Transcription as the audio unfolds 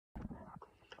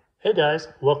Hey guys,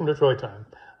 welcome to Troy Time.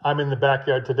 I'm in the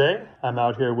backyard today. I'm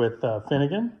out here with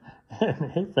Finnegan.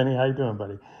 Hey Finny, how you doing,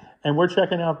 buddy? And we're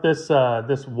checking out this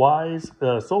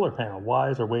Wyze solar panel.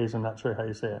 Wyze or Waze, I'm not sure how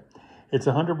you say it. It's a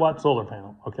 100-watt solar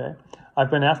panel, okay? I've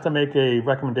been asked to make a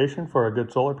recommendation for a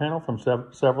good solar panel from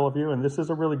several of you, and this is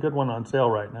a really good one on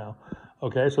sale right now.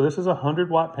 Okay, so this is a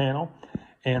 100-watt panel,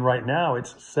 and right now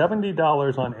it's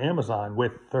 $70 on Amazon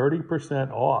with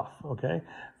 30% off, okay?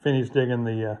 Finney's digging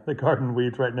the garden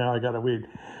weeds right now. I got a weed.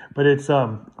 But it's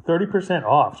 30%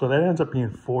 off, so that ends up being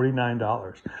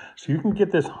 $49. So you can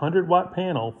get this 100-watt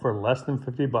panel for less than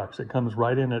 50 bucks. It comes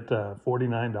right in at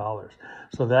 $49.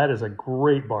 So that is a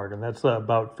great bargain. That's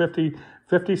about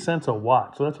 50 cents a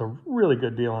watt. So that's a really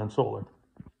good deal on solar.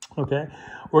 Okay,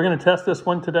 we're going to test this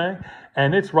one today,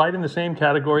 and it's right in the same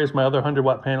category as my other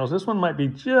 100-watt panels. This one might be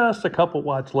just a couple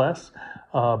watts less,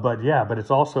 but it's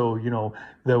also, you know,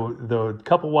 the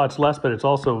couple watts less, but it's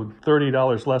also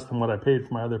 $30 less than what I paid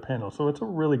for my other panel. So it's a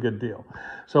really good deal.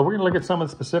 So we're going to look at some of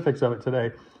the specifics of it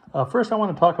today. First, I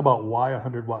want to talk about why a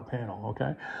 100-watt panel,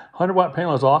 okay? 100-watt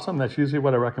panel is awesome. That's usually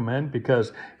what I recommend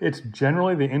because it's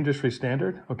generally the industry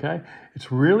standard, okay?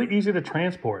 It's really easy to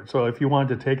transport. So if you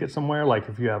wanted to take it somewhere, like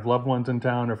if you have loved ones in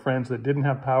town or friends that didn't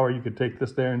have power, you could take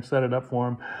this there and set it up for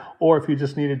them. Or if you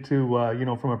just needed to, you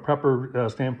know, from a prepper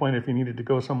standpoint, if you needed to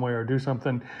go somewhere or do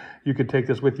something, you could take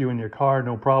this with you in your car,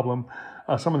 no problem.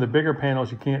 Some of the bigger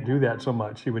panels, you can't do that so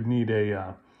much. You would need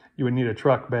a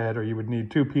truck bed, or you would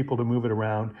need two people to move it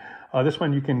around. This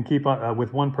one you can keep on,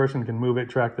 with one person can move it,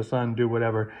 track the sun, do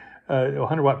whatever. A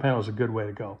 100-watt panel is a good way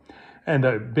to go.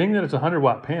 And being that it's a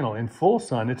 100-watt panel, in full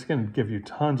sun, it's going to give you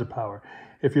tons of power.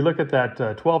 If you look at that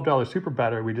 $12 super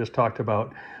battery we just talked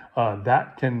about,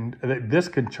 this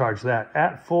can charge that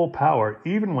at full power,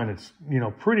 even when it's, you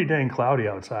know, pretty dang cloudy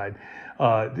outside.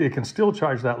 It can still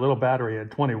charge that little battery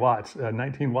at 20 watts,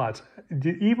 19 watts,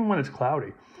 even when it's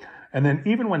cloudy. And then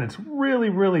even when it's really,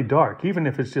 really dark, even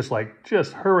if it's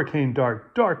just hurricane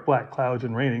dark black clouds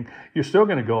and raining, you're still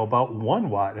going to go about 1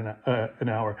 watt an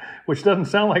hour, which doesn't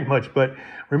sound like much. But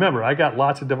remember, I got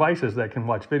lots of devices that can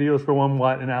watch videos for 1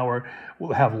 watt an hour,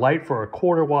 will have light for a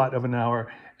 1/4 watt of an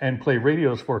hour, and play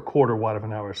radios for a 1/4 watt of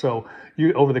an hour. So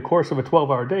you, over the course of a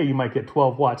 12-hour day, you might get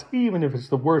 12 watts, even if it's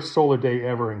the worst solar day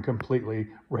ever and completely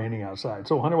raining outside.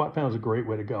 So a 100-watt panel is a great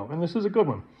way to go. And this is a good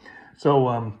one.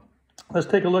 So, let's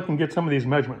take a look and get some of these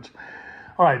measurements.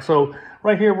 All right, so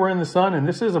right here we're in the sun, and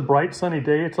this is a bright sunny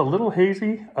day. It's a little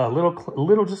hazy, a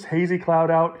little just hazy cloud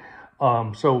out.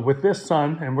 So with this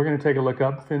sun, and we're going to take a look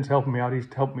up. Finn's helping me out. He's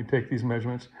helping me take these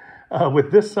measurements.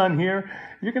 With this sun here,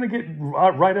 you're going to get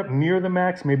right up near the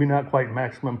max, maybe not quite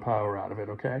maximum power out of it,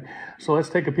 okay? So let's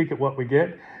take a peek at what we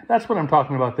get. That's what I'm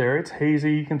talking about there. It's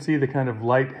hazy. You can see the kind of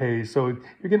light haze. So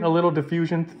you're getting a little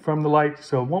diffusion from the light,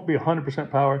 so it won't be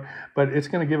 100% power, but it's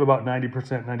going to give about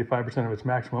 90%, 95% of its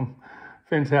maximum.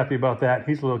 Finn's happy about that.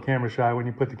 He's a little camera shy when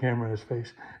you put the camera in his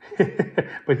face.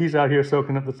 But he's out here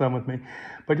soaking up the sun with me.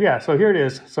 But yeah, so here it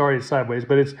is. Sorry, it's sideways,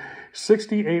 but it's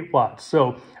 68 watts.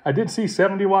 So I did see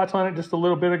 70 watts on it just a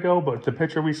little bit ago, but the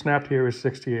picture we snapped here is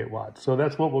 68 watts. So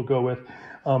that's what we'll go with.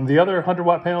 The other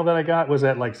 100-watt panel that I got was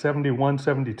at like 71,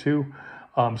 72.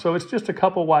 So it's just a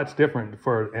couple watts different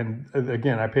and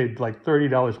again, I paid like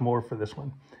 $30 more for this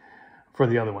one. For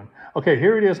the other one. Okay,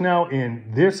 here it is now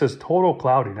this is total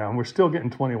cloudy now, and we're still getting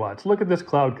 20 watts. Look at this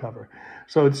cloud cover.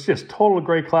 So it's just total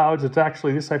gray clouds. It's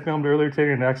actually, this I filmed earlier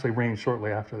today, and it actually rained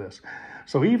shortly after this.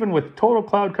 So even with total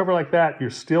cloud cover like that, you're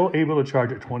still able to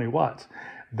charge at 20 watts.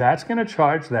 That's going to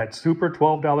charge that super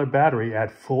 $12 battery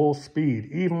at full speed,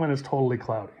 even when it's totally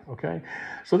cloudy, okay?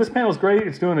 So this panel is great.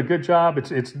 It's doing a good job.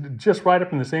 It's just right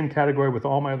up in the same category with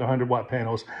all my other 100-watt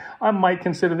panels. I might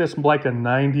consider this like a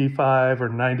 95 or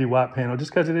 90-watt panel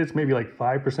just because it is maybe like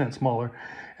 5% smaller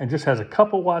and just has a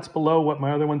couple watts below what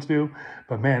my other ones do.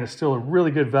 But man, it's still a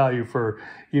really good value for,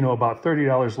 you know, about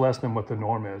 $30 less than what the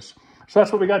norm is. So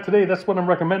that's what we got today. That's what I'm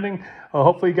recommending.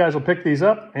 Hopefully you guys will pick these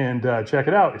up and check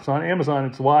it out. It's on Amazon.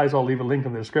 It's Wyze. I'll leave a link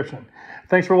in the description.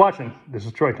 Thanks for watching. This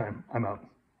is Troy Time. I'm out.